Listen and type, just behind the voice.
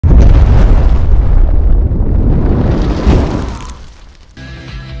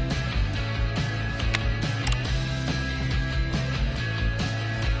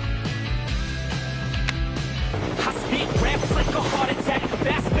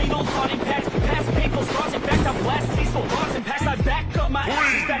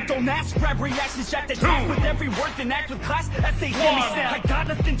reactions jacked the tank with every word, then act with class as they hear me snap. I got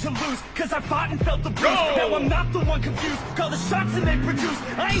nothing to lose, cause I fought and felt the bruise. Now I'm not the one confused, call the shots and they produce.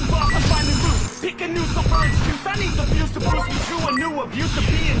 I ain't lost, I'm finally loose. Pick a new silver excuse, I need the views to bruise me through a new abuse of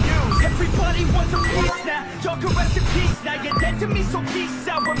being used. Everybody wants a piece now, y'all can rest in peace now. You're dead to me, so peace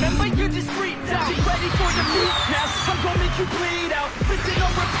out. Remember, you're just freaked out. Get ready for defeat now, I'm gonna make you bleed out. Listen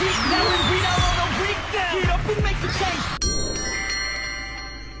on repeat now and read out all the weak now. Get up and make the change.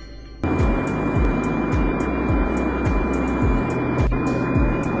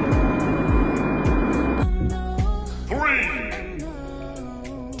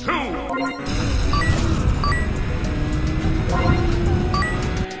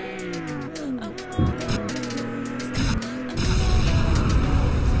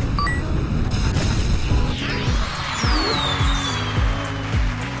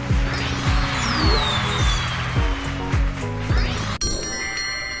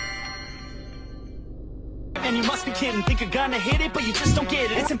 And you must be kidding, think you're gonna hit it, but you just don't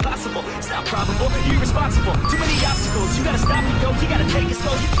get it. It's impossible, it's not probable, you're irresponsible. Too many obstacles, you gotta stop and go, you gotta take it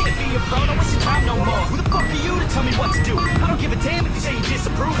slow. You can't be a pro, don't waste your time no more. Who the fuck are you to tell me what to do? I don't give a damn if you say you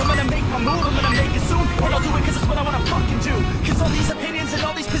disapprove. I'm gonna make my move, I'm gonna make it soon. And I'll do it cause it's what I wanna fucking do. Cause all these opinions and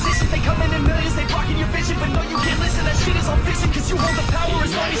all these positions, they come in millions, they blocking your vision. But no, you can't listen, that shit is all fiction. Cause you hold the power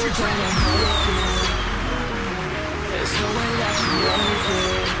as long as you're drowning. There's no way that you make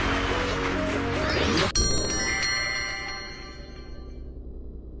it.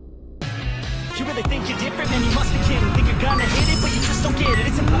 You really think you're different, man, you must be kidding. Think you're gonna hit it, but you just don't get it.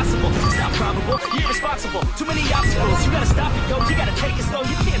 It's impossible, it's not probable, you're irresponsible. Too many obstacles, you gotta stop and go. You gotta take it slow,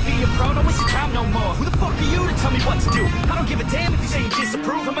 you can't be a pro, don't waste your time no more. Who the fuck are you to tell me what to do? I don't give a damn if you say you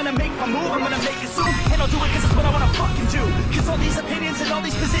disapprove. I'm gonna make my move, I'm gonna make it soon. And I'll do it cause it's what I wanna fucking do. Cause all these opinions and all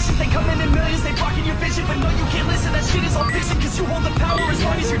these positions, they come in millions, they blocking your vision. But no, you can't listen, that shit is all fiction. Cause you hold the power as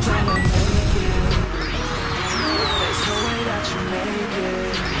long as you're drowning.